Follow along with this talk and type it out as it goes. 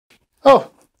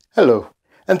Oh, hello,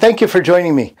 and thank you for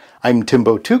joining me. I'm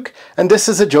Timbo Took, and this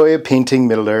is a joy of painting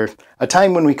Middle-earth, a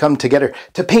time when we come together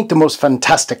to paint the most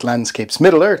fantastic landscapes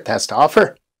Middle-earth has to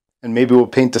offer. And maybe we'll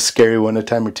paint a scary one a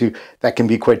time or two. That can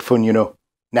be quite fun, you know.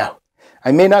 Now,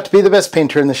 I may not be the best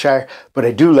painter in the Shire, but I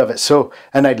do love it so,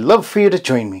 and I'd love for you to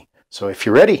join me. So if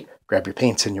you're ready, grab your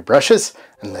paints and your brushes,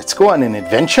 and let's go on an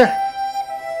adventure.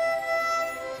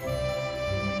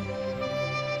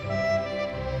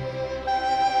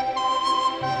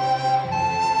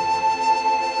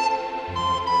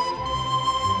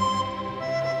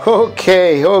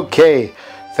 Okay.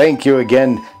 Thank you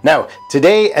again. Now,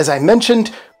 today, as I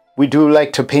mentioned, we do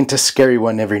like to paint a scary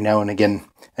one every now and again.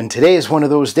 And today is one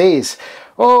of those days.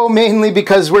 Oh, mainly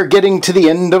because we're getting to the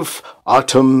end of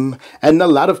autumn, and a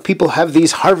lot of people have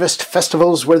these harvest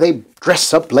festivals where they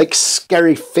dress up like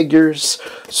scary figures.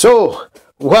 So,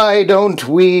 why don't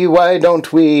we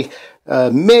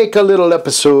make a little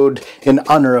episode in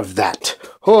honor of that?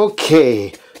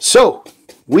 Okay, so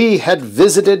we had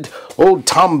visited old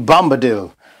Tom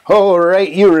Bombadil. Oh, right,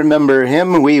 you remember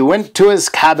him. We went to his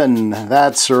cabin.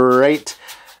 That's right.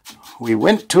 We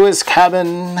went to his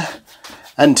cabin.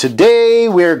 And today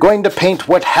we're going to paint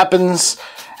what happens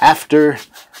after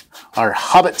our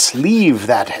hobbits leave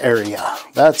that area.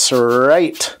 That's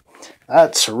right.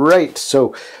 That's right.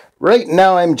 So right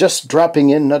now I'm just dropping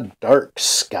in a dark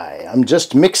sky. I'm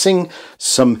just mixing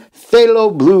some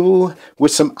phthalo blue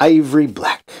with some ivory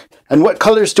black. And what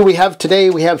colors do we have today?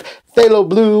 We have phthalo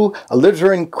blue,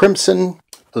 alizarin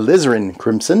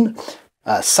crimson,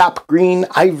 sap green,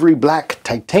 ivory black,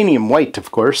 titanium white,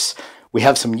 of course. We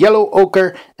have some yellow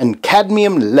ochre and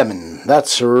cadmium lemon.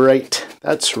 That's right.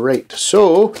 That's right.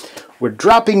 So we're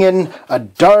dropping in a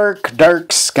dark,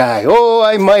 dark sky. Oh,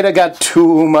 I might have got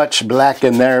too much black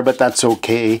in there, but that's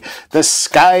okay. The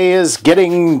sky is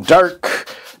getting dark.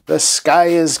 The sky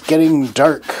is getting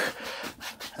dark.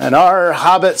 And our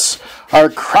hobbits are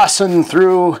crossing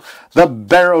through the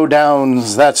Barrow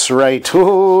Downs. That's right.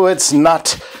 Oh, it's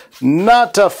not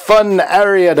a fun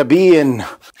area to be in.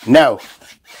 Now,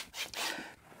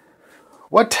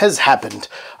 what has happened?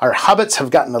 Our hobbits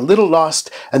have gotten a little lost,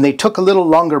 and they took a little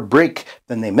longer break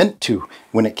than they meant to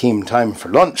when it came time for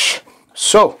lunch.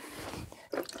 So,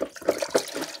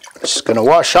 just gonna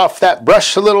wash off that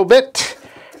brush a little bit,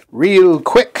 real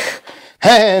quick,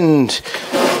 and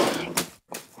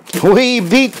we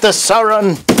beat the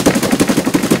Sauron.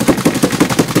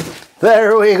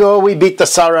 There we go, we beat the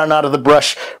Sauron out of the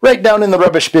brush, right down in the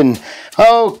rubbish bin.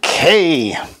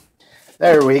 Okay,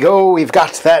 there we go, we've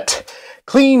got that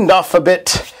cleaned off a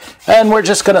bit, and we're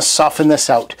just going to soften this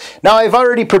out. Now, I've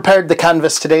already prepared the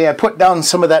canvas today. I put down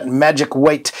some of that magic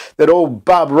white that old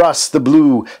Bob Ross the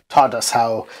Blue taught us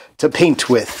how to paint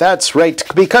with. That's right,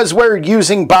 because we're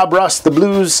using Bob Ross the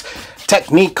Blue's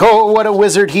technique. Oh, what a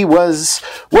wizard he was.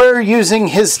 We're using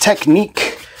his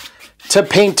technique to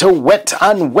paint a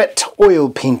wet-on-wet oil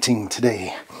painting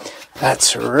today.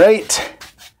 That's right.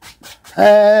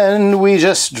 And we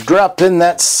just drop in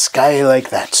that sky like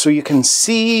that. So you can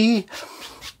see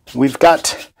we've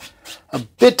got a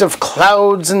bit of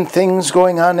clouds and things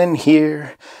going on in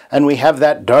here. And we have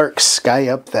that dark sky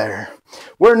up there.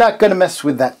 We're not going to mess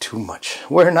with that too much.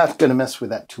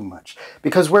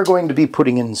 Because we're going to be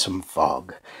putting in some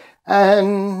fog.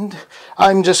 And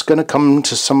I'm just going to come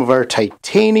to some of our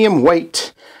titanium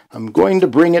white. I'm going to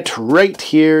bring it right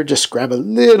here. Just grab a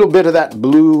little bit of that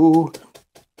blue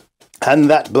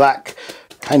and that black,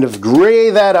 kind of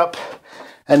gray that up.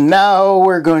 And now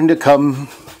we're going to come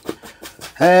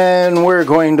and we're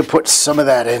going to put some of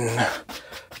that in.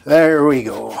 There we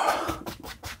go.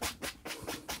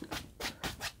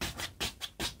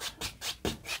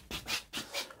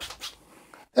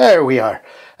 There we are.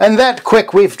 And that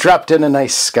quick, we've dropped in a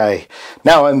nice sky.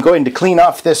 Now I'm going to clean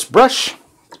off this brush.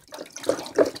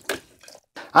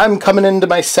 I'm coming into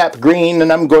my sap green, and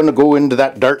I'm going to go into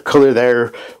that dark color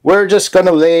there. We're just going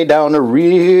to lay down a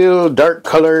real dark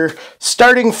color,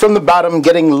 starting from the bottom,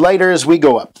 getting lighter as we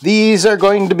go up. These are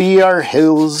going to be our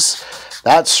hills.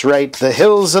 That's right, the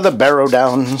hills of the Barrow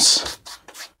Downs.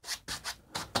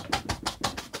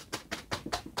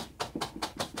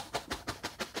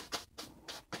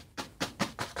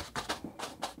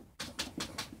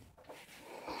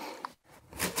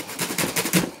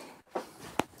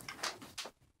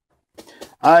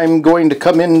 I'm going to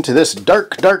come into this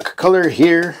dark, dark color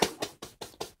here.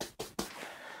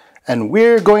 And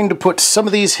we're going to put some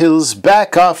of these hills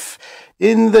back off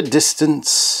in the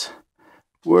distance.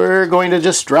 We're going to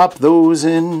just drop those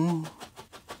in.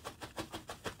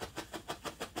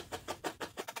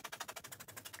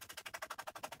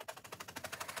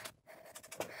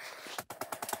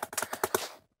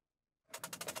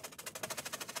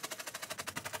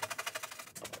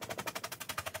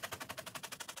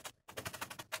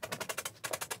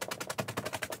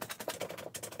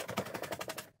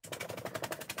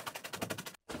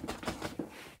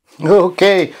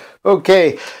 Okay,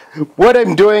 okay. What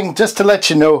I'm doing, just to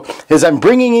let you know, is I'm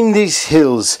bringing in these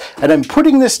hills, and I'm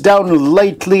putting this down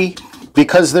lightly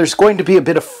because there's going to be a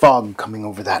bit of fog coming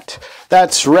over that.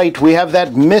 That's right, we have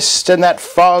that mist and that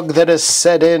fog that has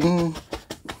set in.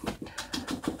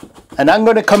 And I'm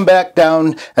going to come back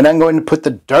down, and I'm going to put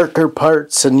the darker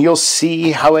parts, and you'll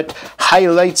see how it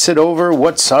highlights it over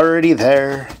what's already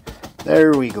there.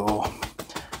 There we go.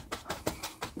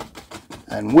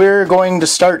 And we're going to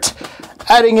start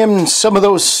adding in some of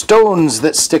those stones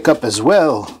that stick up as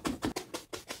well.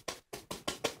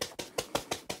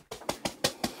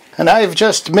 And I've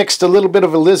just mixed a little bit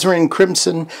of alizarin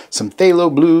crimson, some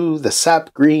phthalo blue, the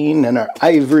sap green, and our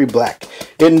ivory black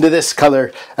into this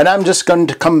color. And I'm just going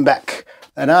to come back,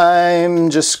 and I'm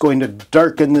just going to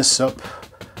darken this up.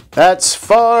 That's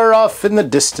far off in the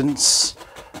distance.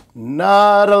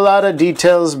 Not a lot of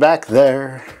details back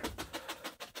there.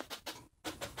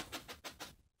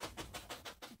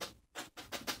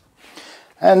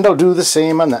 And I'll do the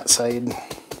same on that side.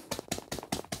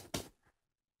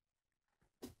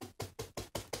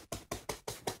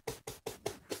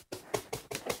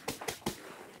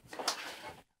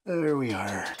 There we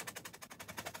are.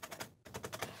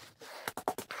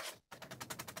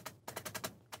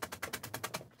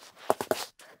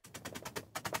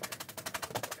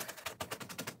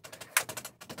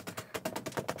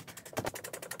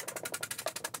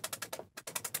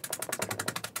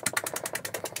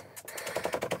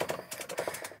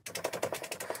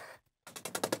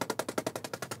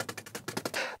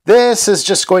 This is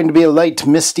just going to be a light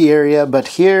misty area, but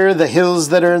here, the hills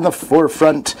that are in the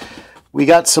forefront, we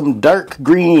got some dark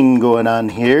green going on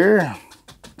here.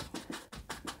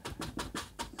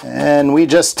 And we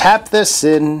just tap this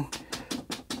in,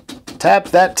 tap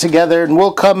that together, and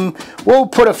we'll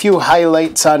put a few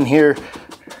highlights on here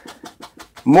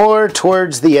more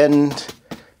towards the end.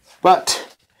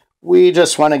 But we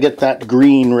just want to get that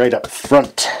green right up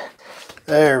front.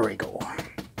 There we go.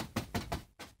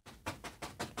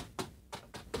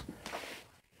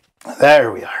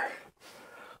 There we are.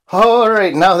 All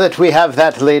right, now that we have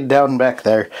that laid down back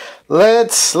there,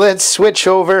 let's switch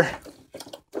over.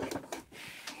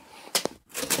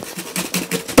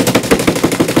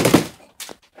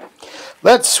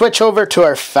 Let's switch over to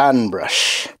our fan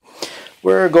brush.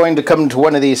 We're going to come to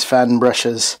one of these fan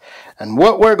brushes, and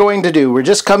what we're going to do, we're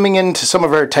just coming into some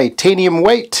of our titanium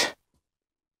white.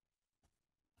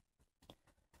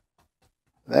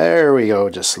 There we go,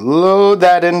 just load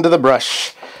that into the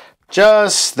brush.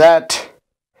 Just that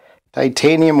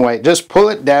titanium white. Just pull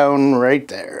it down right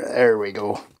there. There we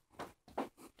go.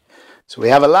 So we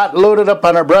have a lot loaded up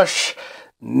on our brush.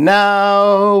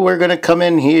 Now we're going to come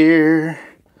in here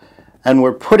and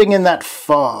we're putting in that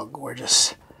fog. We're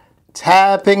just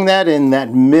tapping that in,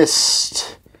 that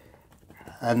mist.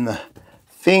 And the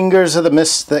fingers of the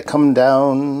mist that come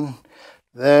down.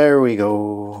 There we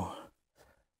go.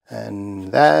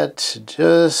 And that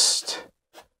just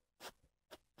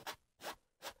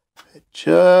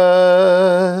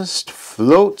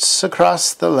floats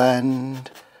across the land.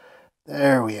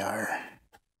 There we are.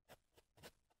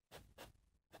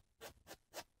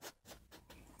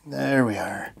 There we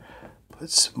are. Put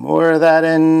some more of that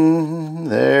in.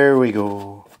 There we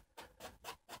go.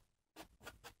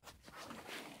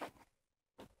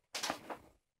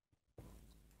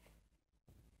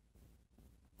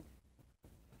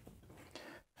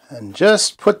 And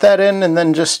just put that in and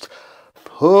then just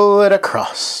pull it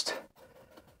across.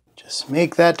 Just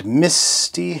make that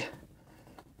misty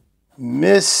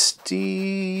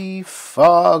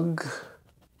fog.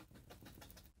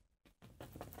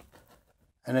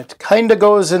 And it kind of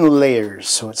goes in layers,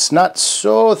 so it's not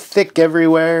so thick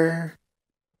everywhere.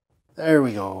 There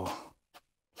we go.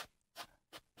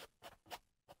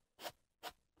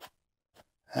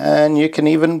 And you can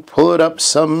even pull it up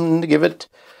some to give it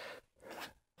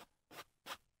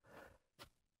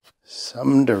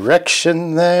some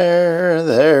direction there.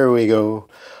 There we go.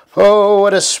 Oh,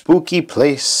 what a spooky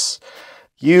place.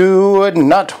 You would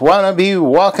not want to be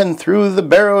walking through the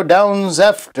Barrow Downs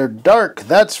after dark,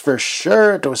 that's for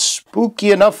sure. It was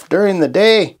spooky enough during the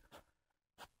day.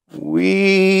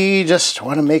 We just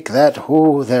want to make that,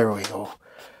 oh, there we go.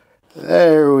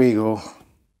 There we go.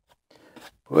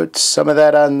 Put some of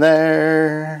that on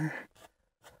there.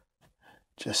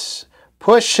 Just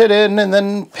push it in and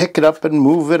then pick it up and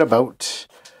move it about.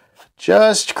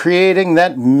 Just creating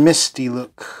that misty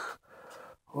look.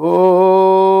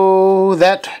 Oh,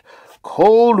 that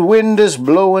cold wind is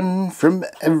blowing from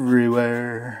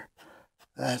everywhere.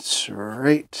 That's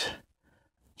right.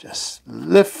 Just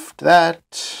lift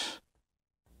that.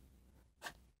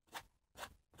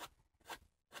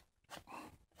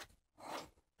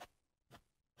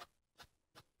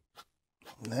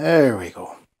 There we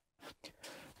go.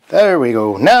 There we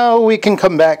go. Now we can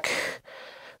come back.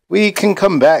 We can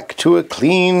come back to a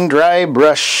clean, dry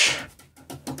brush.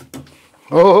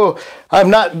 Oh, I'm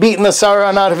not beating the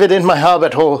Sauron out of it in my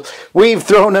hobbit hole. We've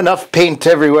thrown enough paint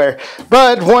everywhere.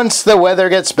 But once the weather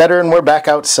gets better and we're back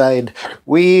outside,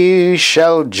 we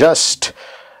shall just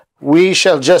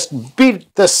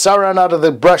beat the Sauron out of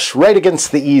the brush right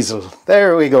against the easel.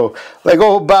 There we go. Like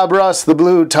old Bob Ross the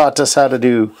Blue taught us how to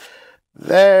do.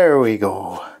 There we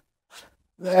go.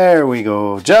 There we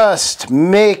go. Just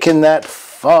making that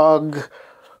fog,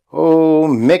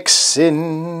 mix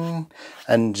in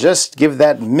and just give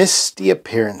that misty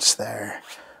appearance there.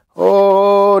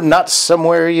 Oh, not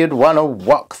somewhere you'd want to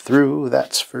walk through,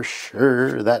 that's for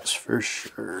sure, that's for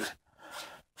sure.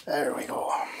 There we go.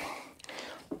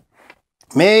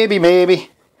 Maybe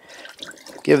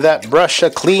give that brush a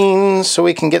clean so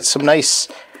we can get some nice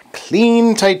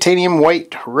clean titanium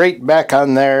white right back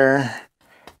on there.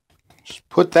 Just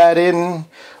put that in.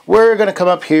 We're going to come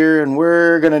up here and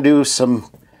we're going to do some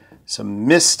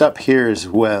mist up here as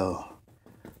well.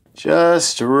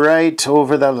 Just right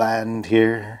over the land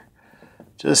here.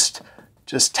 Just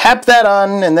tap that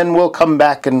on and then we'll come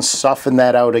back and soften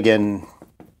that out again.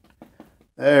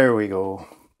 There we go.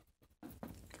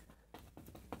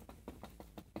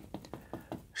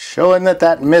 Showing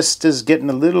that mist is getting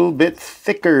a little bit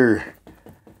thicker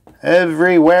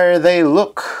everywhere they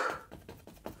look.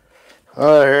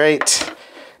 All right,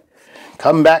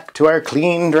 come back to our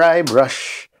clean, dry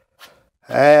brush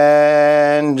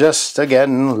and just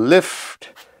again lift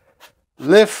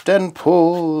and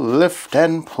pull,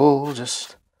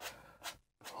 just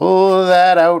pull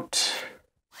that out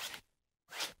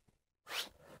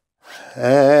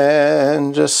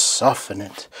and just soften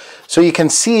it. So you can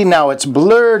see now it's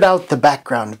blurred out the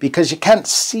background because you can't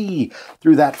see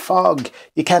through that fog.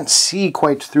 You can't see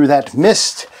quite through that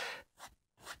mist.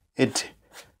 It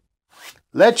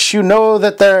lets you know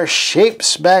that there are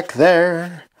shapes back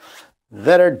there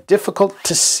that are difficult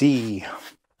to see.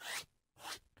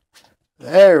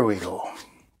 There we go.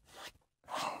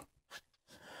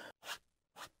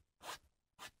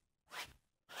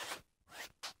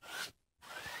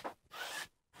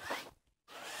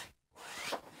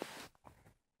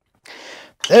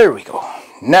 There we go.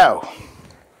 Now,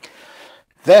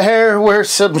 there were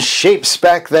some shapes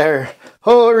back there.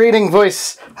 Oh, reading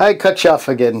voice, I cut you off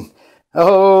again.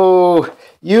 Oh,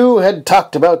 you had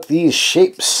talked about these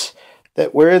shapes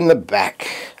that were in the back.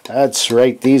 That's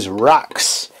right, these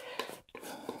rocks.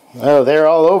 Oh, they're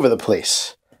all over the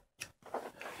place.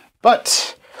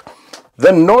 But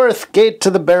the north gate to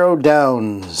the Barrow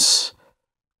Downs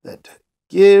that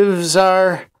gives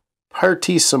our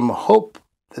party some hope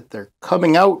that they're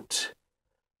coming out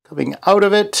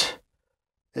of it.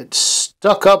 It's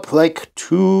stuck up like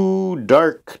two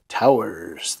dark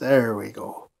towers. There we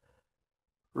go.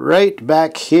 Right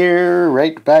back here,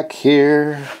 right back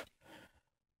here.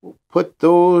 We'll put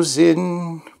those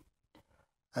in.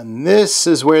 And this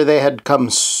is where they had come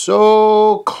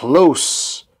so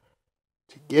close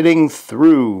to getting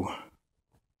through.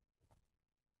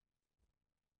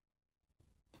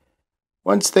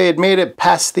 Once they had made it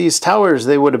past these towers,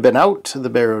 they would have been out to the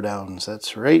Barrow Downs.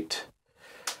 That's right.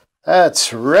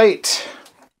 That's right.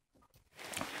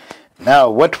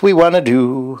 Now, what we want to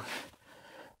do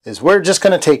is we're just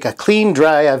going to take a clean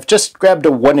dry. I've just grabbed a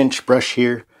 1-inch brush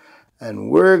here, and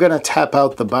we're going to tap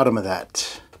out the bottom of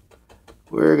that.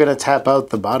 We're going to tap out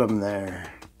the bottom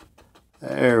there.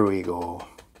 There we go.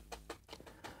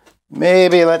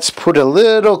 Maybe let's put a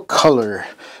little color.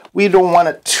 We don't want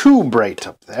it too bright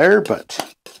up there,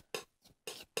 but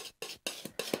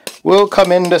we'll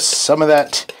come into some of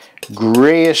that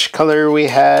grayish color we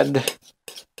had.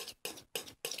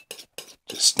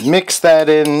 Just mix that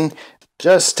in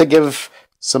just to give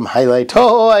some highlight.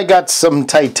 Oh, I got some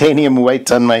titanium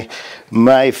white on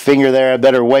my finger there. I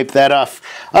better wipe that off.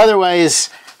 Otherwise,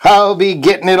 I'll be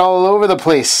getting it all over the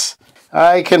place.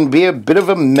 I can be a bit of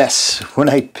a mess when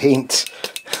I paint.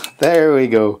 There we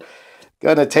go.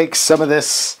 Gonna take some of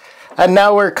this, and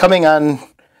now we're coming on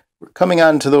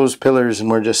to those pillars,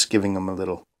 and we're just giving them a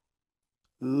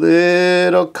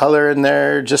little color in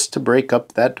there just to break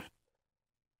up that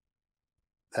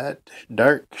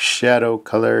dark shadow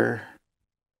color.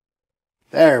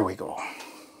 There we go.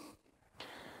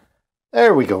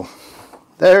 There we go.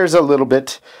 There's a little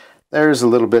bit. There's a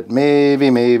little bit.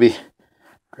 Maybe.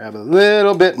 Grab a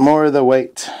little bit more of the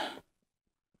white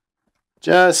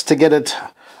just to get it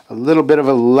a little bit of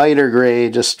a lighter gray,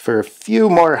 just for a few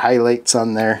more highlights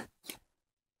on there.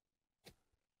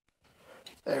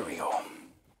 There we go.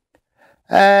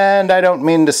 And I don't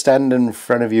mean to stand in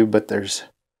front of you, but there's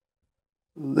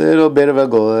Little bit of a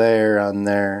glare on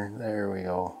there. There we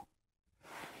go.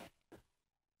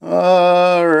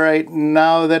 All right,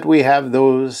 now that we have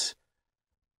those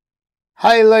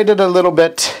highlighted a little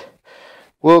bit,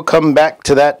 we'll come back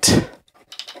to that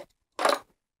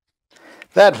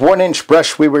 1-inch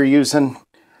brush we were using.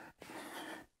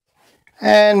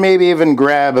 And maybe even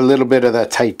grab a little bit of the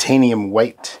titanium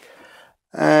white.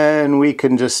 And we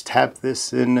can just tap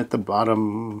this in at the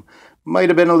bottom. Might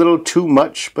have been a little too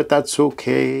much, but that's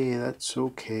okay. That's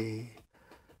okay.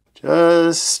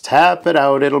 Just tap it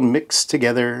out. It'll mix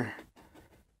together.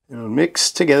 It'll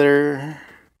mix together.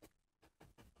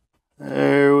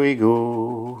 There we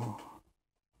go.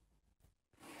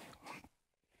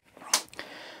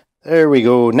 There we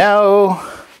go. Now,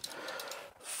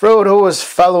 Frodo was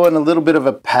following a little bit of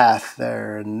a path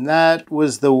there, and that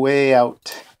was the way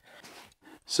out.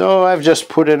 So I've just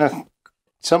put in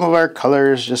some of our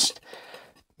colors, just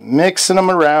mixing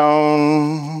them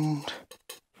around.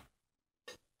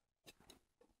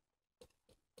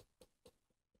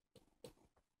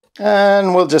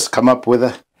 And we'll just come up with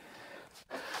a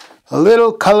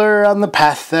little color on the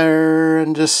path there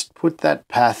and just put that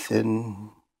path in.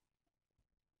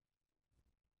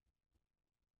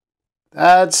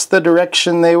 That's the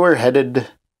direction they were headed.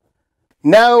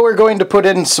 Now we're going to put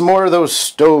in some more of those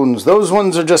stones. Those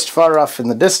ones are just far off in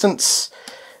the distance.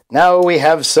 Now we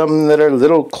have some that are a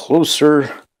little closer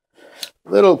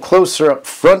up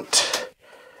front.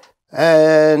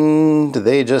 And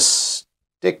they just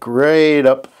stick right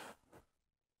up.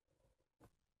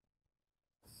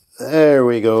 There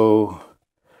we go.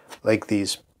 Like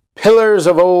these pillars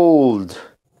of old.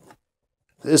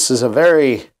 This is a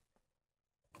very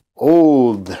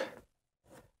old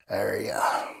area.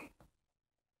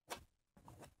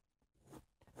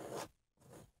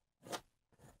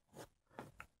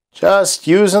 Just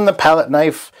using the palette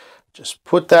knife, just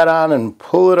put that on and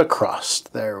pull it across.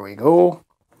 There we go.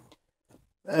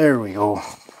 There we go.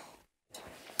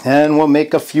 And we'll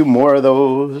make a few more of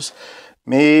those.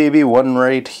 Maybe one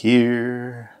right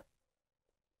here.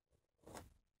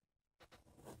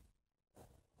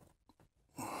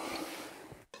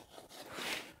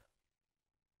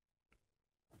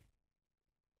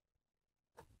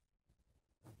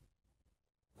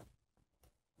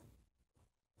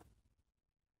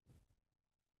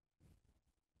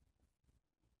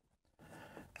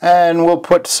 And we'll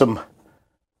put some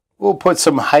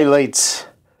highlights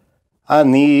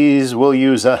on these. We'll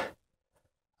use a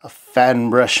fan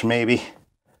brush maybe.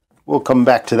 We'll come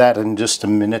back to that in just a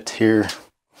minute here.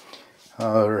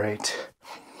 All right.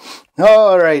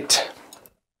 All right.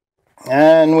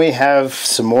 And we have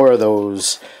some more of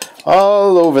those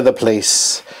all over the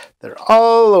place. They're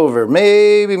all over.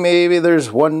 Maybe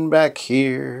there's one back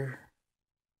here.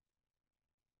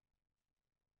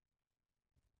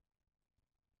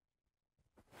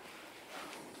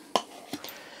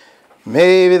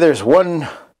 Maybe there's one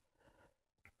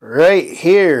right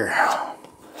here.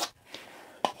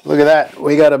 Look at that.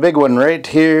 We got a big one right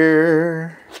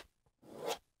here.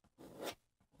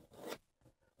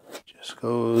 Just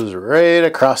goes right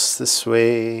across this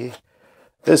way.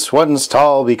 This one's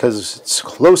tall because it's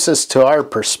closest to our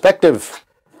perspective.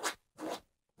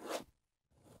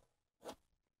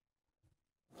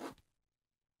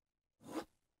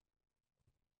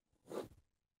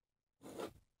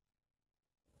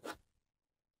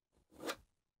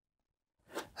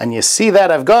 And you see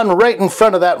that I've gone right in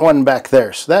front of that one back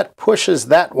there. So that pushes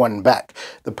that one back.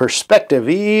 The perspective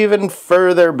even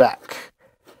further back.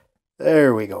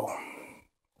 There we go.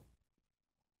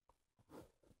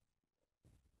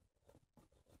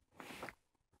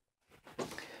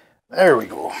 There we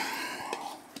go.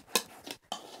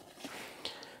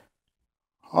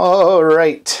 All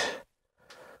right.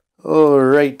 All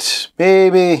right.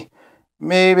 Maybe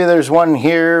there's one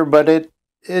here, but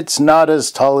it's not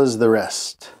as tall as the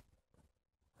rest.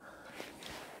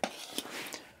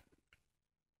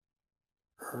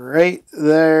 Right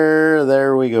there,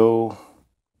 there we go.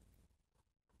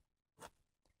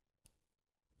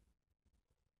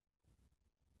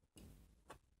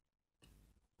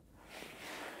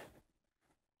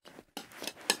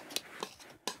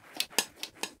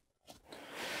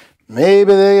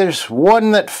 Maybe there's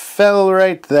one that fell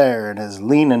right there and is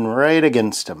leaning right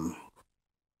against him.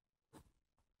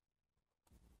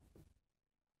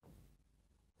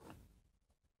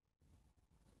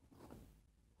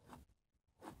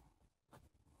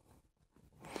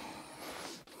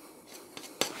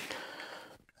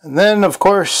 And then, of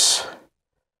course,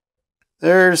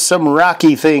 there's some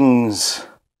rocky things.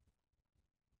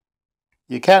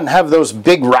 You can't have those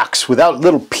big rocks without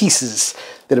little pieces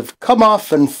that have come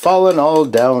off and fallen all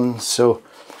down. So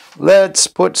Let's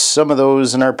put some of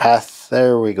those in our path.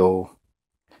 There we go.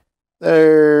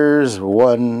 There's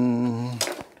one.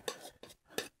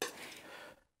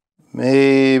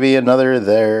 Maybe another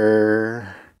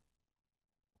there.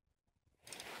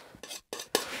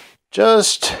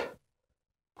 Just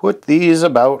put these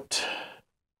about.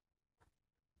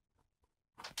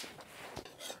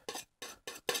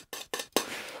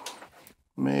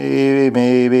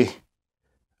 Maybe.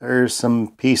 There's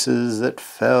some pieces that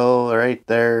fell right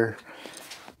there.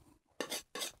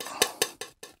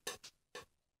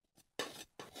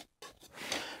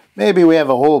 Maybe we have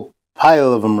a whole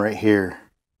pile of them right here.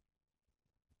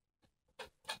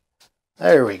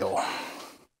 There we go.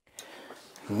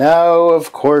 Now,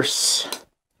 of course,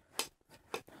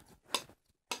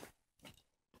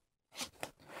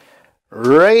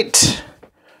 right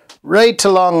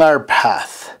along our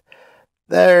path,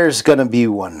 there's gonna be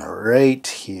one right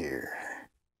here.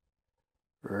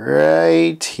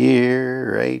 Right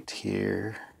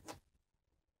here.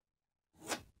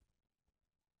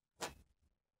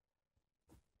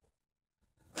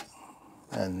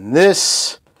 And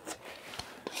this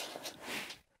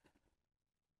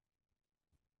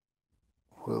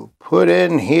we'll put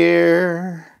in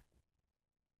here.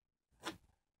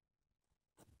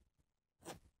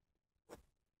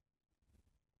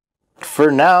 For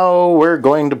now, we're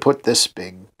going to put this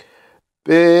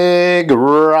big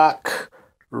rock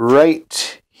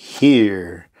right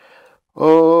here.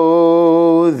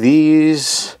 Oh,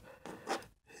 these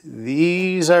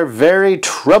are very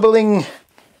troubling.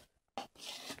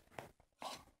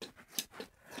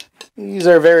 These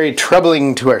are very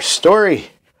troubling to our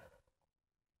story.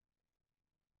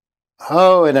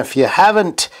 Oh, and if you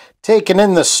haven't taken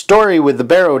in the story with the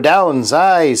Barrow Downs,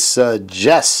 I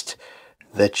suggest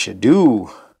that you do.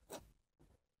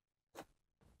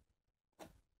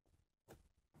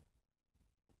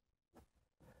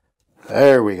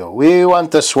 There we go. We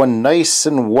want this one nice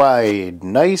and wide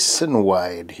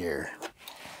here.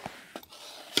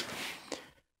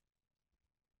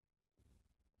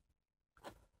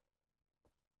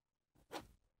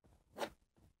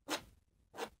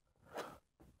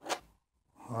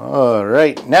 All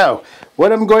right, now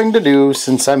what I'm going to do,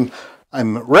 since I'm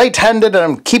right-handed and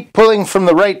I'm keep pulling from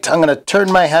the right, I'm going to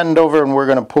turn my hand over and we're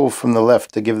going to pull from the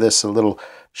left to give this a little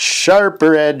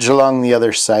sharper edge along the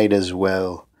other side as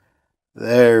well.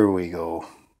 There we go.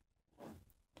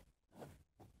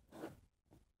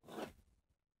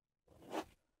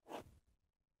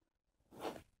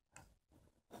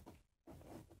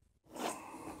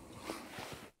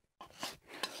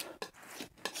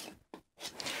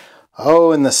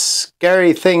 Oh, and the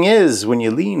scary thing is, when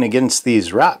you lean against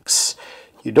these rocks,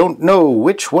 you don't know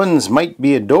which ones might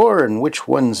be a door and which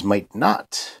ones might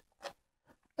not.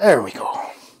 There we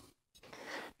go.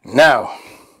 Now,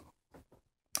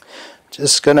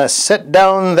 just gonna set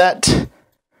down that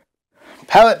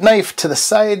palette knife to the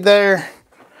side there.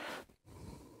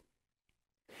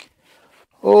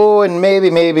 Oh, and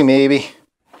maybe.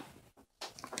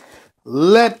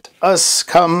 Let us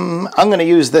come. I'm gonna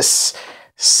use this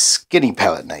skinny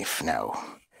palette knife now.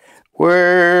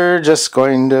 We're just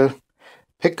going to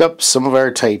pick up some of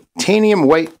our titanium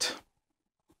white.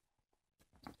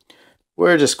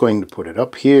 We're just going to put it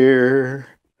up here.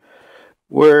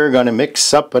 We're going to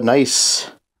mix up a nice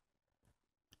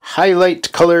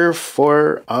highlight color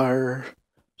for our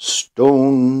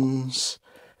stones.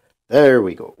 There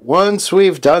we go. Once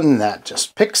we've done that,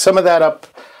 just pick some of that up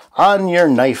on your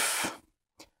knife.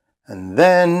 And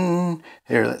then,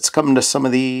 here, let's come to some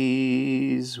of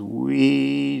these.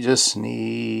 We just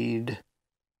need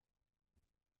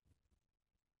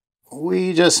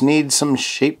some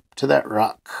shape to that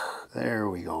rock. There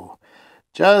we go.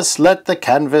 Just let the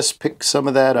canvas pick some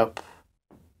of that up.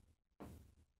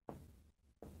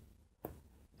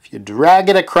 If you drag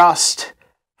it across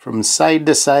from side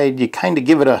to side, you kind of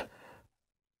give it a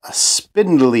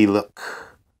spindly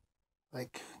look.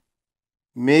 Like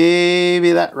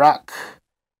maybe that rock.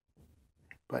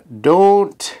 But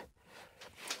don't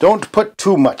put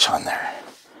too much on there.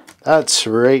 That's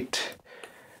right.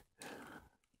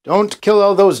 Don't kill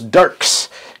all those darks.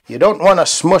 You don't want to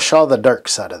smush all the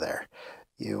darks out of there.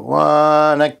 You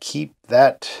want to keep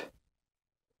that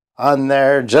on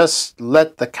there. Just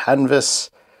let the canvas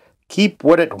keep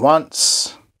what it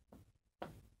wants.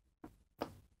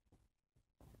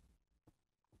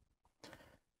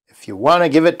 If you want to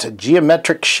give it a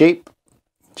geometric shape,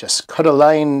 just cut a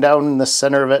line down the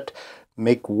center of it.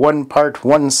 Make one part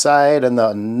one side and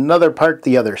another part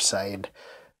the other side.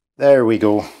 There we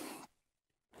go.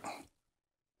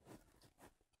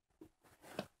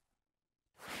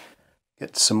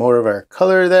 Get some more of our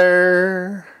color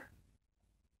there.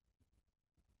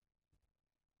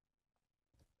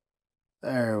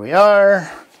 There we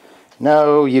are.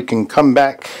 Now you can come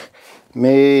back,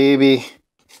 maybe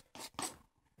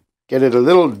get it a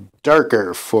little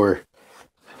darker for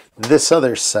this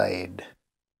other side.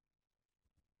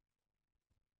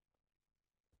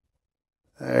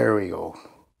 There we go.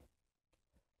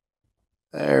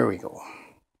 There we go.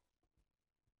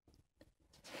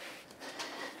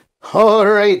 All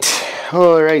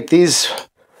right, these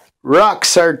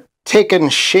rocks are taking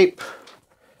shape.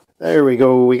 There we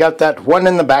go, we got that one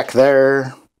in the back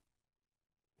there.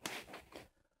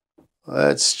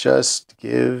 Let's just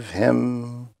give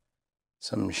him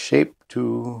some shape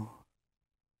too.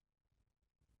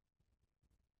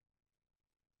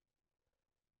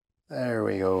 There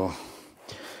we go.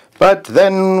 But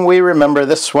then we remember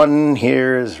this one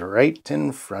here is right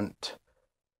in front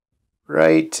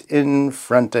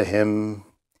of him.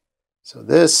 So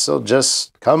this will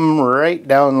just come right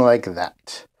down like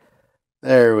that.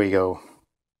 There we go.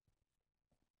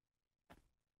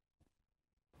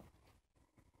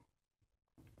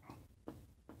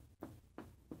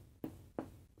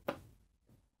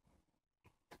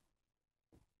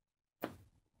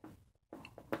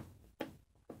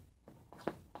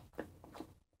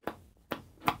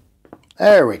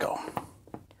 There we go.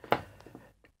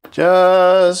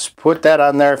 Just put that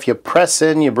on there. If you press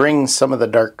in, you bring some of the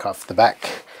dark off the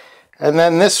back. And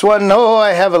then this one, oh,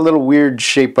 I have a little weird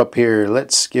shape up here.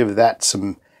 Let's give that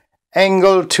some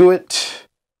angle to it.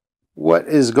 What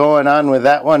is going on with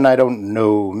that one? I don't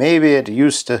know. Maybe it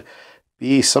used to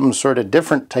be some sort of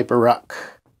different type of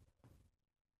rock.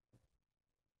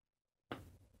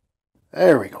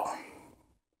 There we go.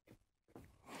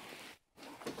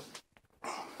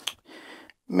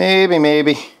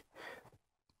 Maybe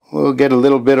we'll get a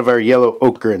little bit of our yellow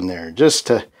ochre in there just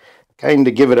to kind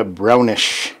of give it a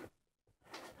brownish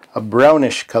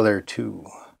color too.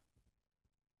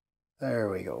 There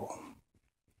we go.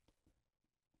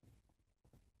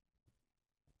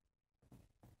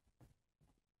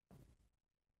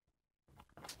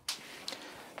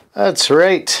 That's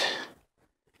right.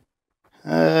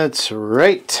 That's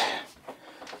right.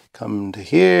 Come to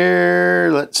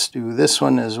here. Let's do this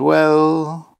one as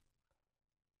well.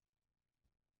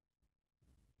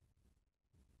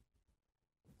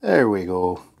 There we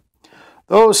go.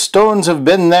 Those stones have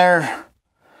been there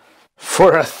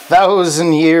for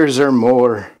 1,000 years or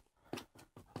more.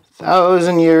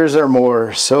 1,000 years or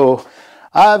more. So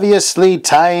obviously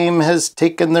time has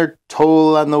taken their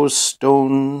toll on those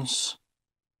stones.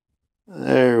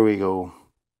 There we go.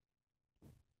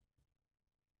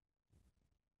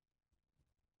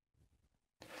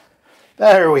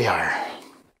 There we are.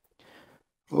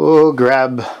 We'll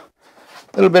grab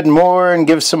a little bit more and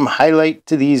give some highlight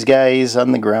to these guys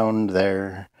on the ground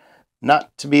there.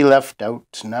 Not to be left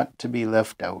out, not to be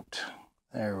left out.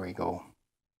 There we go.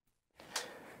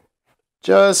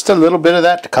 Just a little bit of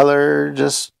that color,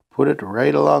 just put it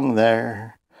right along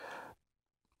there.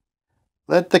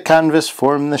 Let the canvas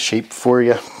form the shape for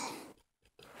you.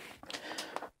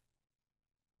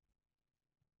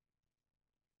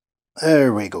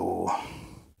 There we go.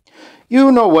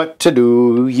 You know what to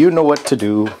do. You know what to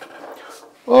do.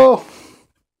 Oh,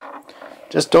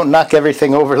 just don't knock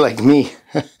everything over like me.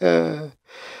 There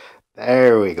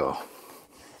we go.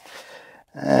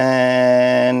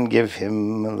 And give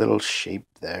him a little shape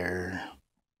there.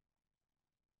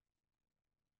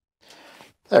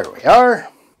 There we are.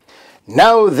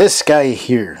 Now this guy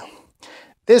here.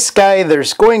 This guy,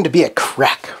 there's going to be a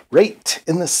crack right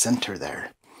in the center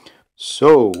there.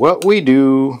 So what we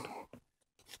do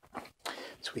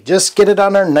is we just get it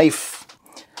on our knife,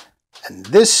 and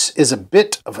this is a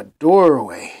bit of a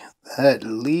doorway that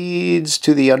leads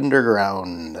to the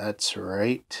underground. That's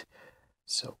right.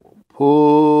 So we'll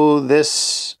pull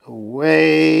this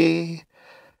away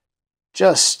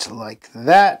just like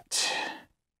that.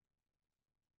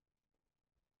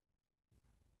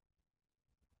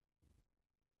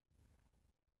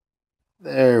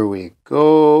 There we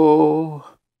go.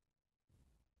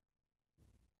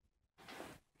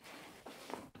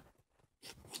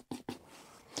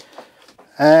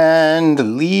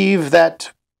 And leave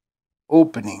that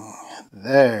opening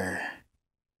there.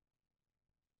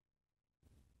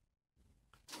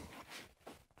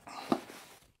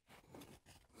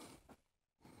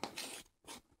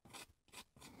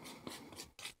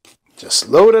 Just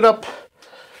load it up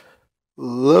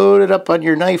on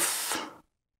your knife.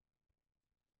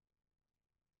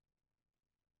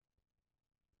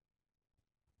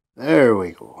 There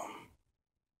we go.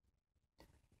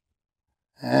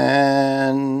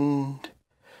 And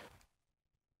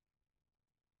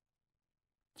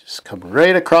just come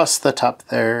right across the top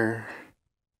there.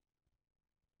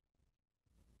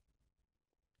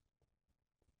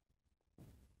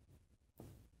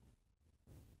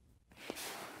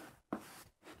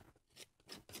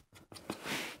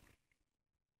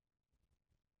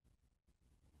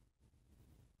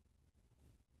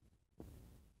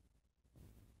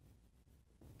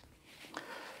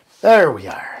 There we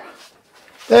are.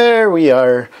 There we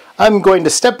are. I'm going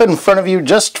to step in front of you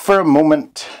just for a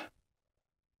moment.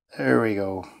 There we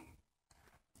go.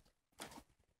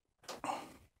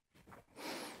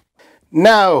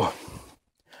 Now,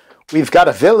 we've got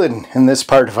a villain in this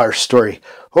part of our story.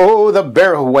 Oh, the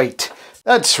Barrow Wight.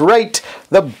 That's right,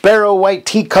 the Barrow Wight.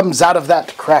 He comes out of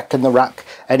that crack in the rock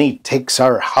and he takes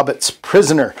our hobbits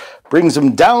prisoner, brings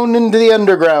them down into the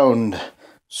underground.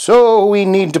 So we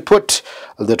need to put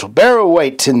a little Barrow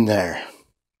Wight in there.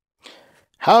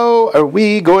 How are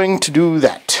we going to do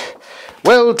that?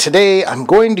 Well, today I'm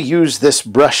going to use this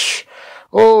brush.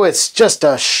 Oh, it's just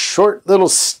a short little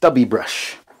stubby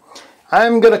brush.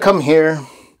 I'm going to come here.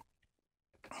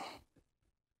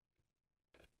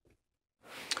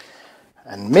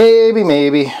 And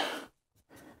maybe,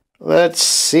 let's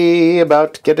see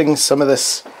about getting some of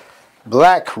this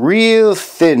black real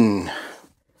thin.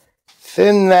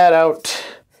 Thin that out,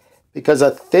 because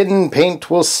a thin paint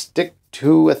will stick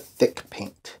to a thick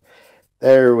paint.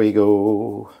 There we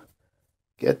go.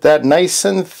 Get that nice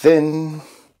and thin.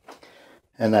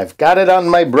 And I've got it on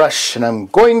my brush, and I'm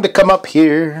going to come up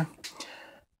here.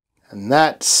 And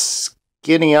that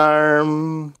skinny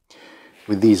arm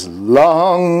with these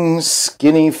long,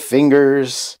 skinny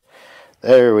fingers.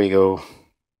 There we go.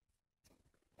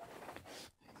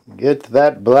 Get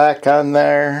that black on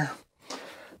there.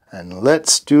 And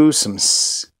let's do some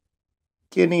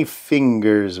skinny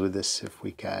fingers with this if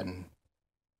we can.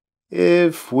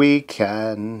 If we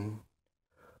can.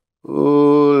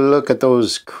 Oh, look at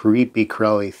those creepy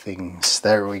crawly things.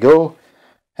 There we go.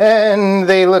 And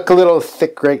they look a little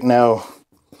thick right now.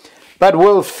 But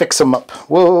we'll fix them up.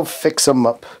 We'll fix them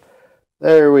up.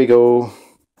 There we go.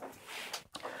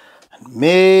 And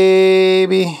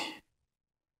maybe,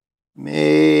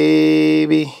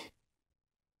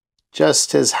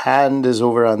 just his hand is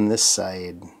over on this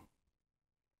side.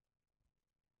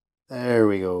 There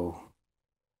we go.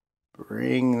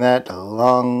 Bring that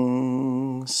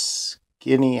long,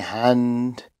 skinny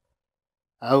hand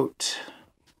out.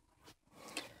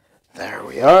 There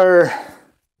we are.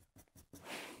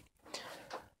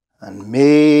 And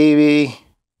maybe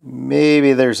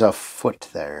there's a foot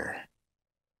there.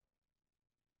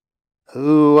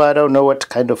 Ooh, I don't know what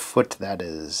kind of foot that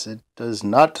is. It does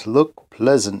not look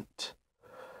pleasant.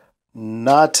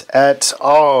 Not at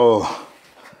all.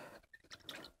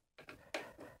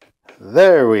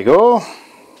 There we go.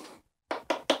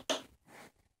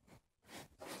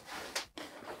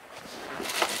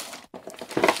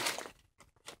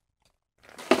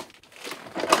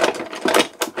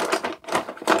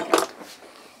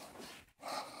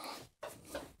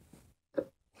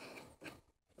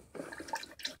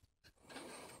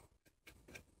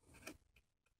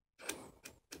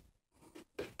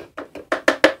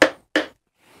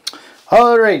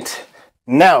 All right,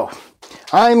 now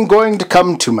I'm going to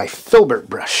come to my filbert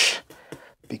brush,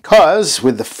 because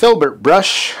with the filbert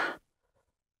brush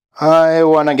I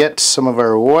want to get some of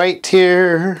our white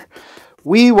here.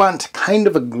 We want kind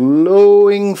of a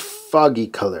glowing, foggy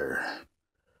color.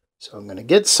 So I'm going to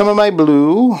get some of my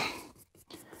blue.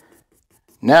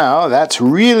 Now that's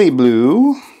really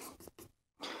blue.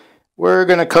 We're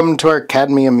going to come to our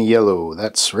cadmium yellow,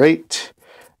 that's right,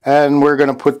 and we're going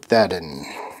to put that in.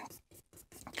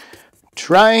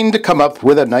 Trying to come up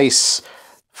with a nice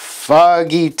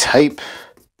foggy type,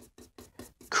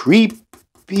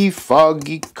 creepy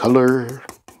foggy color.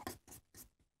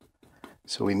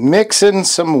 So we mix in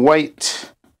some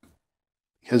white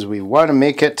because we want to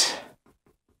make it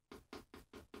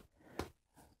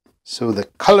so the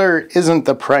color isn't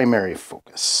the primary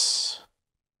focus.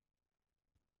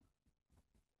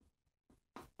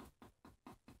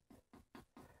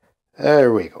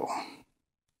 There we go.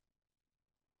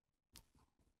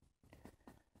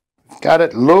 Got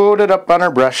it loaded up on our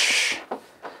brush.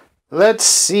 Let's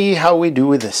see how we do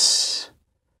with this.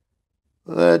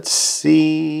 Let's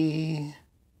see.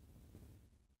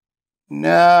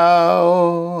 Now,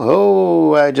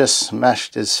 oh, I just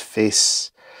smashed his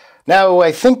face. Now,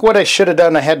 I think what I should have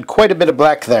done, I had quite a bit of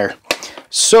black there.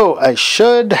 So I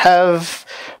should have,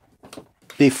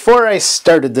 before I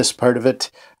started this part of it,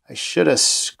 I should have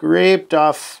scraped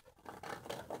off.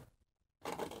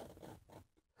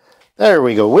 There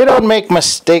we go. We don't make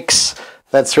mistakes.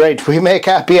 That's right. We make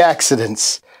happy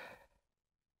accidents.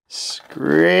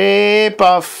 Scrape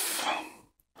off.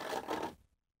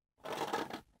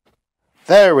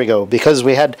 There we go. Because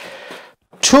we had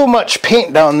too much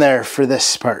paint down there for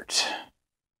this part.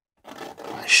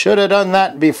 I should have done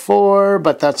that before,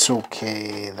 but that's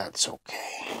okay. That's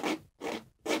okay.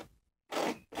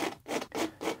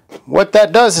 What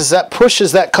that does is that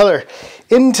pushes that color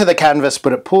into the canvas,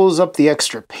 but it pulls up the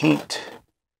extra paint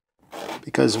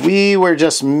because we were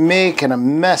just making a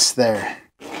mess there.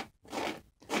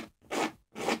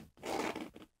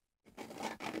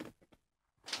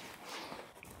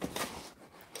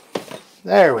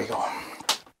 There we go.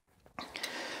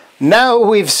 Now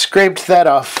we've scraped that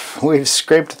off. We've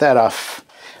scraped that off.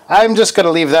 I'm just going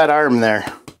to leave that arm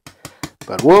there.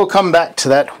 But we'll come back to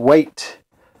that white.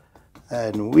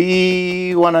 And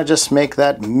we want to just make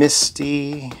that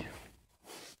misty.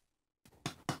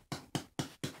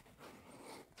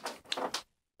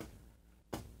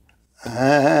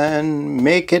 And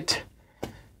make it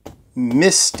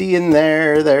misty in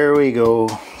there. There we go.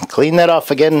 Clean that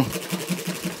off again.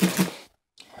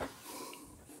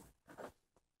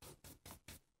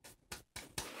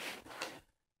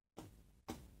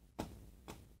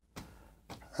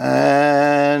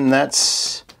 And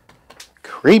that's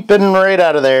creeping right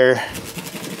out of there.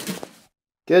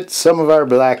 Get some of our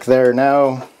black there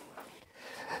now.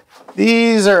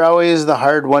 These are always the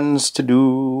hard ones to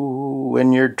do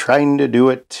when you're trying to do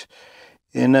it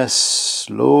in a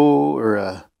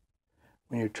slow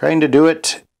when you're trying to do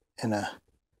it in a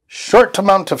short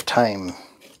amount of time.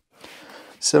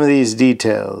 Some of these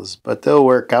details, but they'll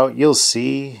work out. You'll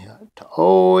see. It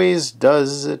always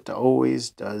does. It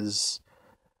always does.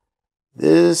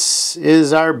 This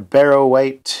is our Barrow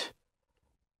Wight.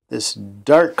 This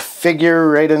dark figure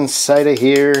right inside of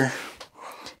here.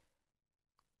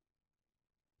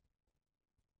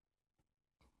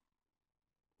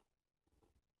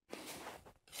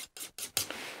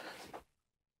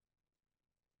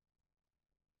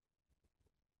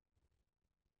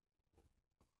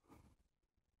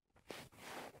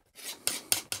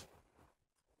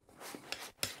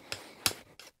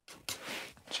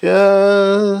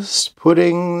 Just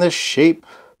putting the shape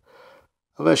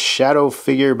of a shadow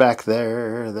figure back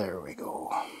there. There we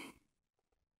go.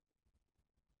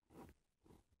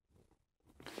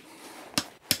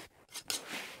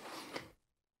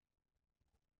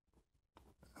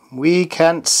 We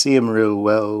can't see him real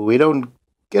well. We don't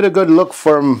get a good look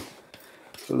for him.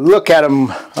 Look at him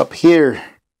up here.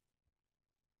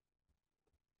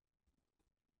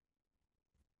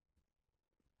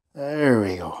 There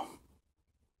we go.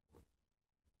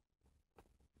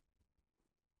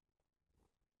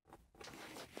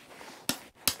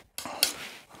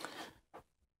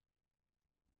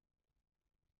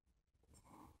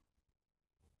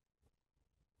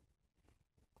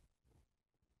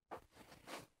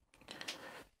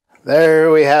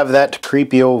 There we have that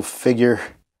creepy old figure.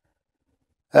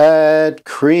 That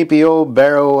creepy old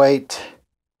Barrow Wight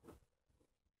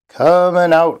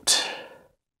coming out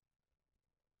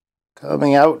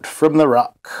from the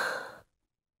rock.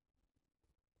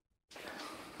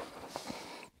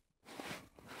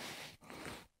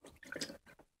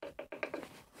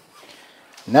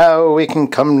 Now we can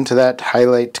come to that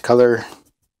highlight color.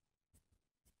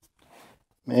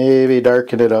 Maybe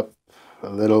darken it up a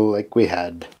little like we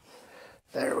had.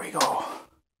 There we go.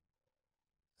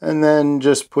 And then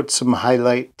just put some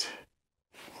highlight.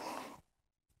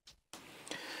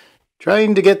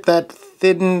 Trying to get that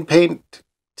thin paint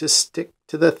to stick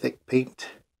to the thick paint.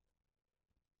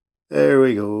 There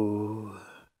we go.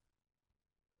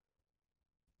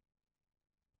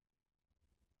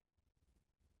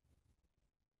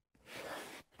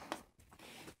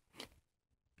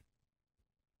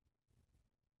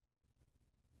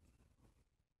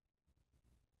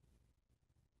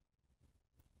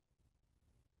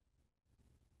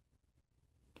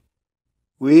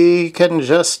 We can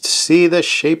just see the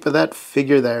shape of that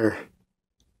figure there.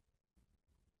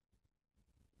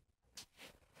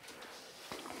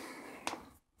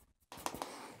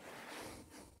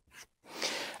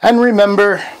 And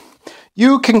remember,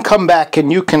 you can come back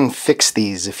and you can fix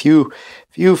these. If you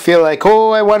feel like,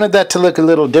 oh, I wanted that to look a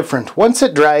little different. Once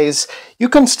it dries, you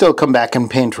can still come back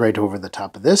and paint right over the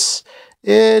top of this.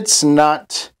 It's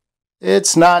not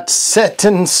set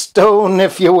in stone,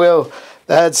 if you will.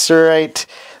 That's right.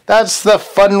 That's the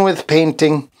fun with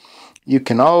painting. You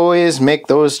can always make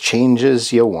those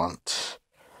changes you want.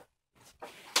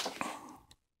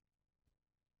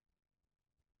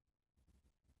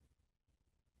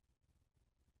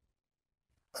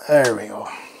 There we go.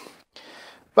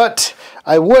 But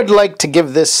I would like to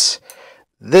give this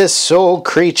old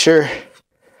creature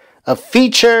a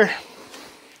feature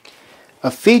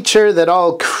that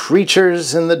all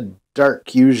creatures in the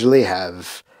dark usually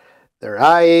have. Their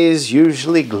eyes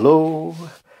usually glow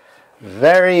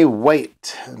very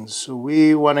white, and so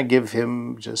we want to give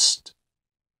him just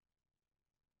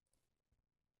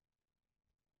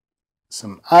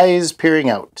some eyes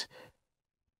peering out.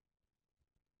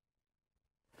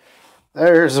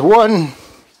 There's one.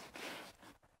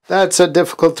 That's a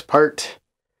difficult part.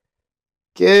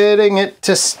 Getting it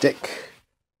to stick.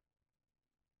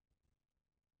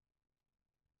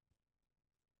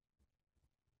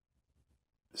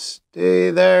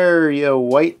 Stay there, you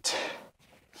Wight.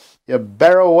 You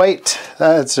Barrow Wight.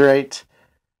 That's right.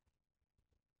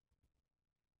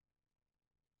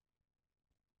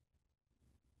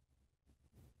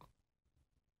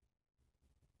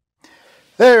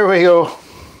 There we go.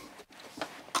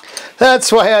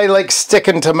 That's why I like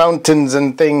sticking to mountains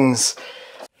and things.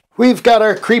 We've got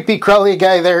our creepy crawly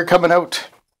guy there coming out.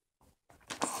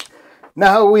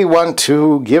 Now we want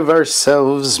to give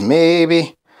ourselves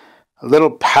maybe a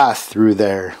little path through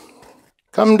there.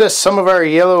 Come to some of our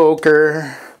yellow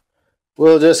ochre.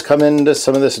 We'll just come into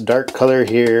some of this dark color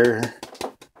here.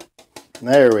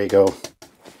 There we go.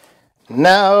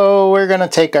 Now we're going to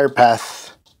take our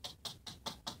path.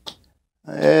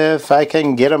 If I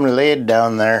can get them laid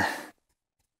down there.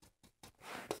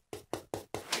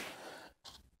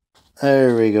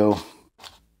 There we go.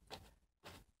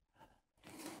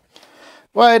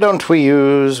 Why don't we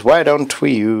use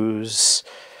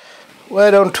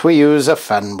a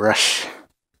fan brush?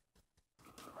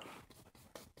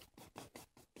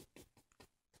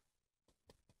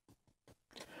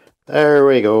 There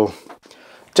we go.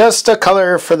 Just a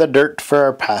color for the dirt for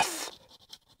our path.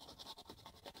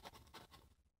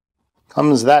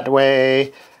 Comes that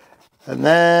way. And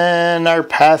then our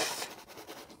path.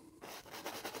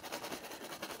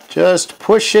 Just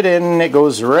push it in. It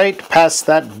goes right past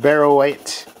that Barrow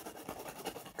Wight.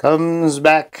 Comes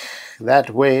back that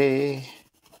way.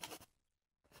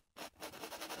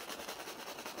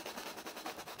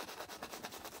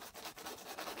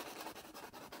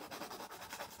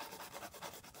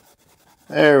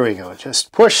 There we go.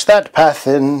 Just push that path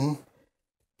in.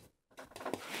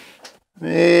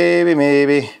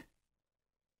 Maybe.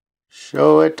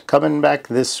 Show it coming back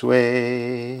this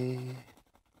way.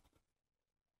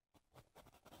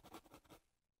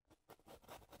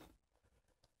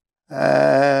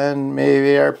 And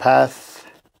maybe our path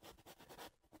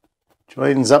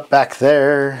joins up back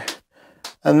there.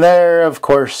 And there, of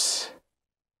course,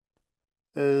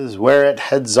 is where it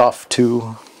heads off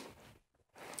to.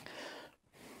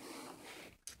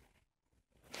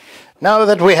 Now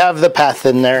that we have the path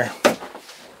in there,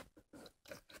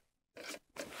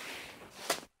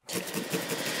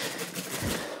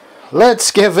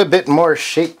 let's give a bit more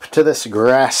shape to this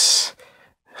grass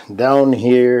down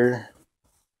here.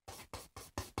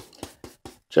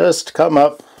 Just come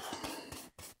up.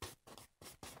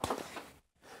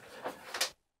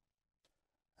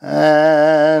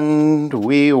 And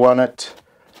we want it.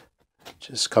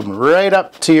 Just come right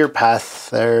up to your path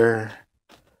there.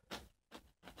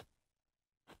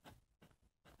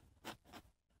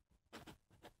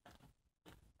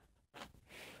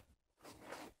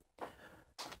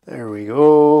 There we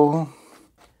go.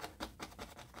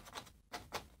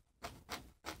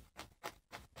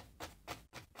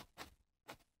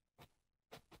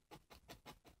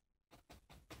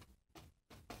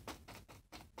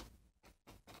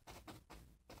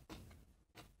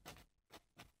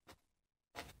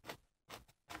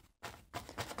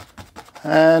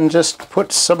 And just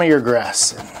put some of your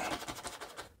grass in.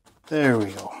 There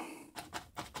we go.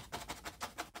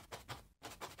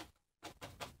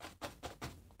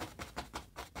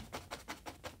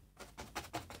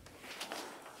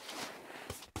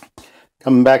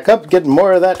 Come back up, get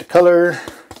more of that color.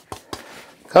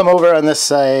 Come over on this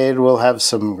side, we'll have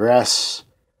some grass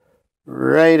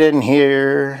right in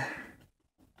here.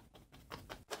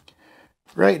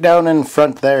 Right down in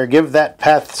front there, give that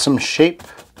path some shape.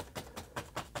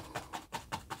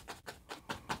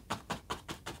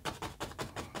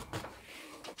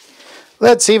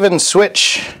 Let's even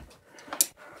switch.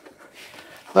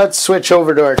 Let's switch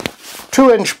over to our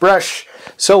 2-inch brush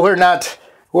so we're not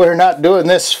doing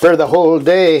this for the whole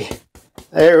day.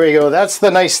 There we go. That's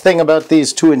the nice thing about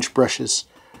these 2-inch brushes.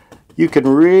 You can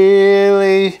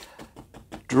really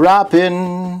drop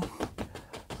in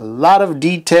a lot of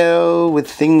detail with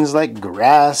things like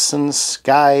grass and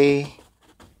sky.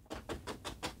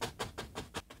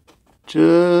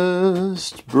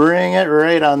 Just bring it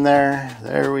right on there.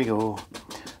 There we go.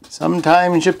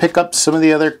 Sometimes you pick up some of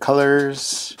the other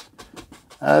colors.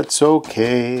 That's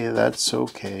okay. That's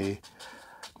okay.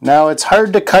 Now it's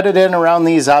hard to cut it in around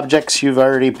these objects you've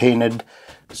already painted.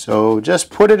 So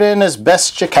just put it in as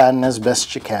best you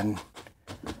can,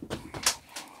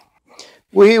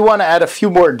 We want to add a few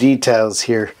more details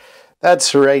here.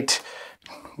 That's right.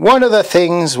 One of the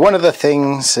things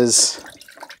is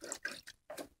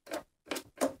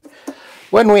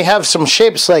when we have some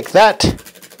shapes like that,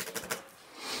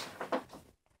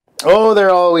 Oh,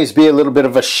 there'll always be a little bit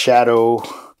of a shadow.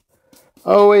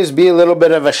 Always be a little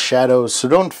bit of a shadow, so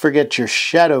don't forget your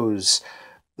shadows.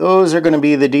 Those are going to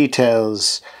be the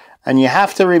details, and you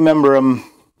have to remember them.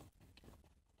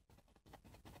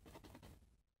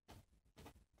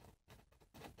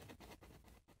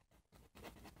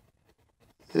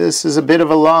 This is a bit of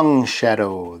a long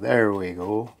shadow. There we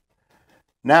go.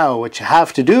 Now, what you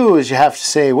have to do is you have to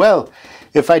say, well,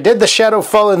 if I did the shadow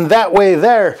falling that way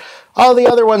there, all the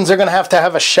other ones are going to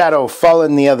have a shadow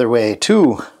falling the other way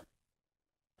too.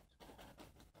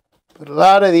 But a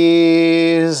lot of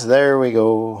these, there we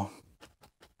go.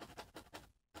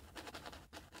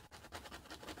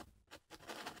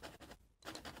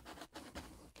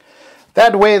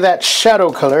 That way, that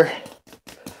shadow color,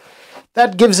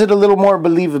 that gives it a little more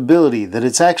believability, that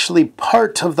it's actually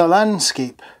part of the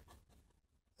landscape.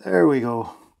 There we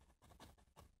go.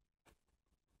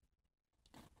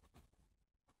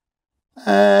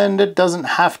 And it doesn't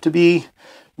have to be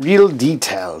real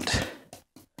detailed.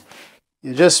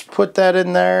 You just put that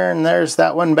in there, and there's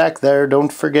that one back there.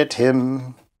 Don't forget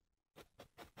him.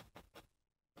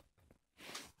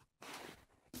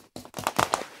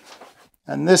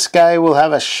 And this guy will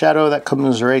have a shadow that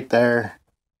comes right there.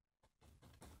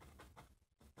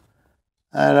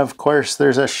 And of course,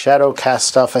 there's a shadow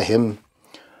cast off of him.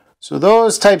 So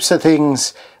those types of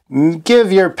things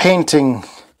give your painting,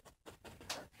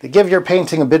 they give your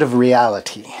painting a bit of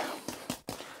reality.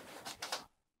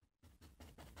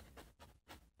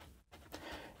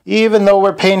 Even though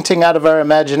we're painting out of our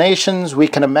imaginations, we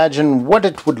can imagine what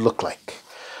it would look like.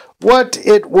 What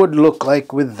it would look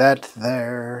like with that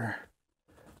there.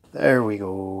 There we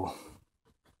go.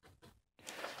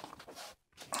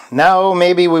 Now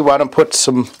maybe we want to put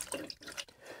some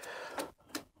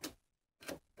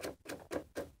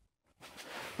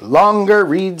longer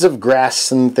reeds of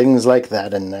grass and things like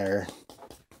that in there.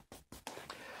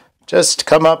 Just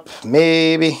come up,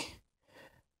 maybe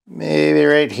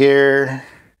right here.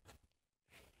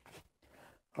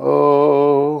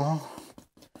 Oh,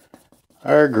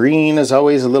 our green is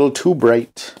always a little too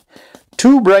bright.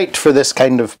 Too bright for this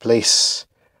kind of place.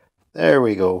 There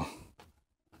we go.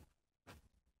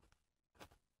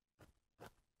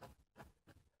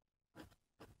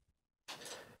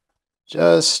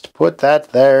 Just put that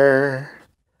there.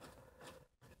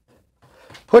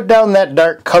 Put down that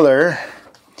dark color,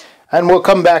 and we'll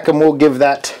come back and we'll give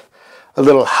that a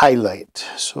little highlight.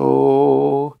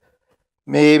 So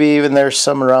maybe even there's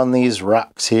some around these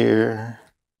rocks here.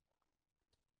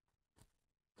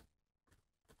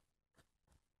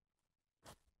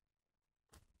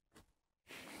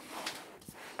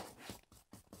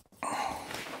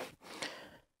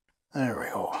 There we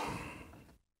go.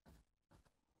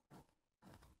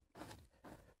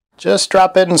 Just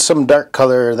drop in some dark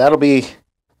color. That'll be...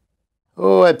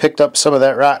 Oh, I picked up some of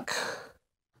that rock.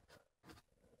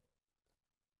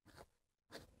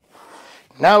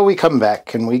 Now we come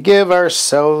back and we give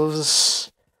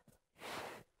ourselves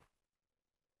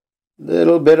a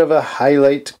little bit of a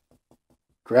highlight,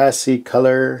 grassy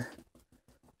color.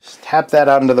 Just tap that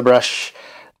onto the brush.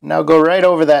 Now go right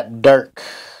over that dark.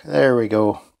 There we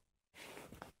go.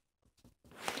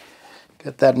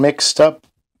 Get that mixed up.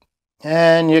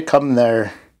 And you come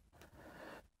there.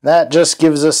 That just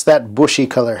gives us that bushy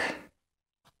color.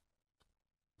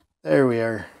 There we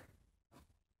are.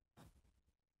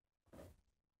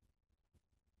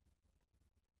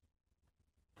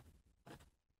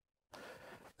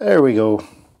 There we go.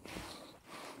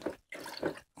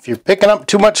 If you're picking up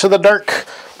too much of the dark,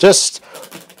 just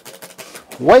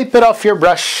wipe it off your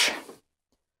brush.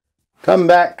 Come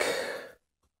back.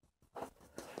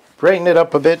 Brighten it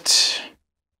up a bit.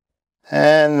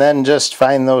 And then just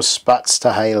find those spots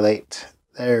to highlight.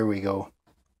 There we go.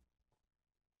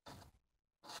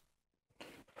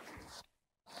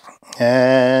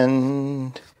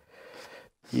 And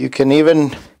you can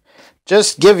even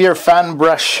just give your fan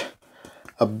brush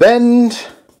a bend,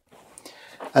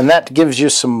 and that gives you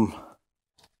some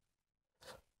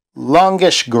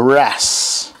longish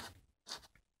grass.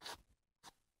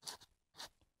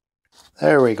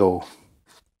 There we go.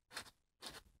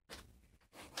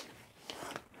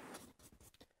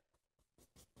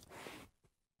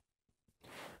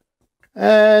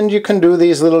 And you can do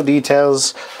these little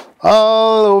details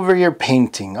all over your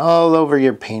painting, all over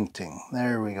your painting.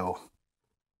 There we go.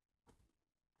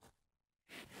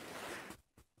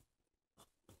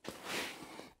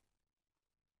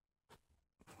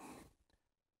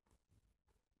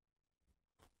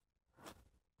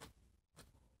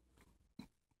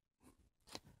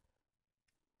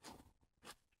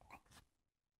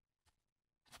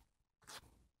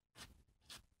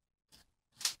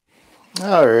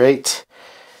 All right.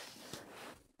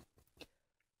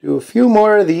 Do a few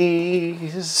more of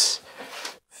these.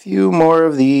 Few more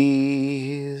of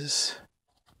these.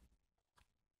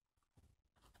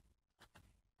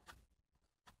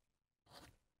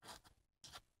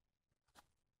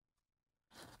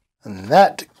 And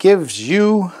that gives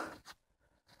you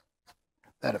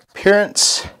that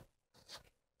appearance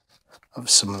of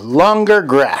some longer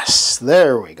grass.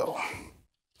 There we go.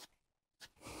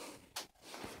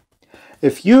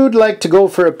 If you'd like to go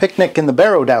for a picnic in the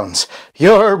Barrow Downs,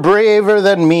 you're braver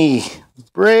than me.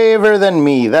 Braver than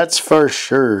me, that's for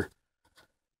sure.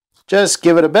 Just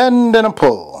give it a bend and a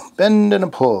pull. Bend and a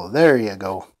pull. There you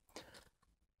go.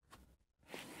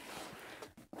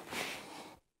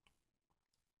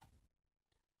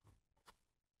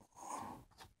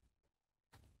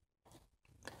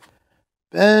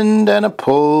 Bend and a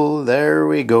pull. There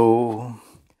we go.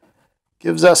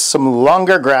 Gives us some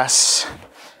longer grass.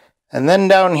 And then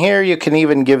down here you can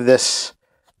even give this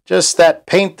just that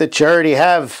paint that you already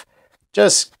have.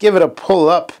 Just give it a pull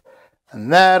up.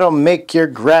 And that'll make your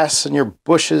grass and your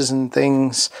bushes and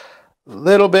things a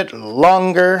little bit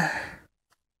longer.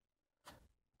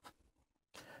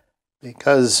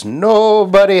 Because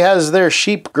nobody has their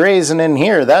sheep grazing in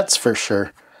here, that's for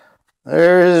sure.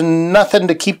 There's nothing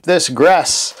to keep this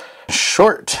grass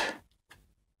short.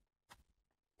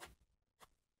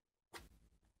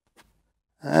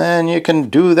 And you can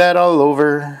do that all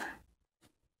over.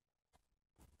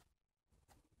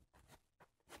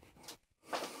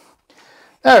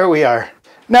 There we are.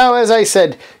 Now, as I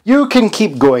said, you can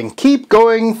keep going,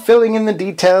 filling in the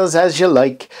details as you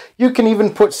like. You can even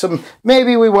put some,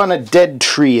 maybe we want a dead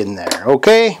tree in there,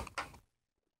 okay?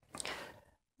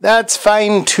 That's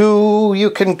fine too.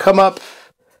 You can come up,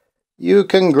 you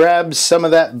can grab some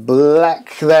of that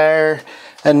black there,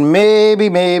 and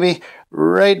maybe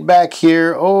right back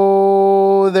here.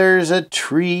 Oh, there's a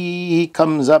tree. He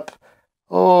comes up.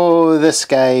 Oh, this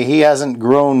guy, he hasn't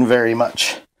grown very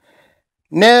much.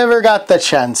 Never got the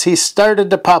chance. He started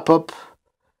to pop up.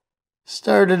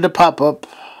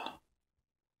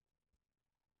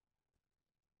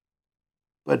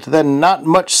 But then not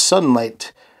much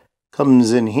sunlight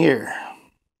comes in here.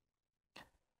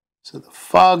 So the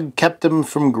fog kept him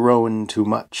from growing too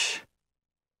much.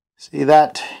 See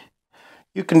that?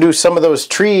 You can do some of those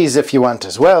trees if you want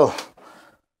as well.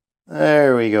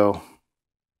 There we go.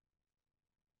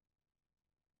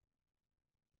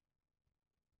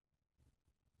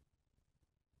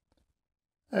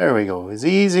 There we go, as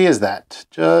easy as that.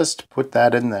 Just put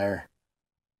that in there.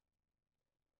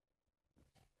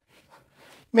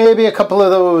 Maybe a couple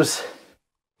of those.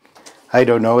 I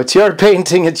don't know, it's your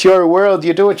painting, it's your world,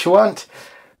 you do what you want.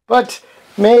 But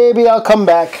maybe I'll come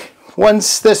back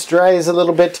once this dries a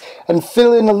little bit and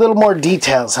fill in a little more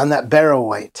details on that Barrow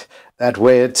Wight. That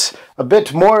way it's a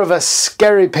bit more of a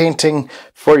scary painting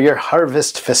for your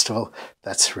harvest festival.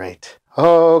 That's right.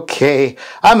 Okay,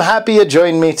 I'm happy you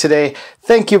joined me today.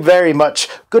 Thank you very much.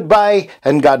 Goodbye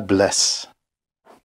and God bless.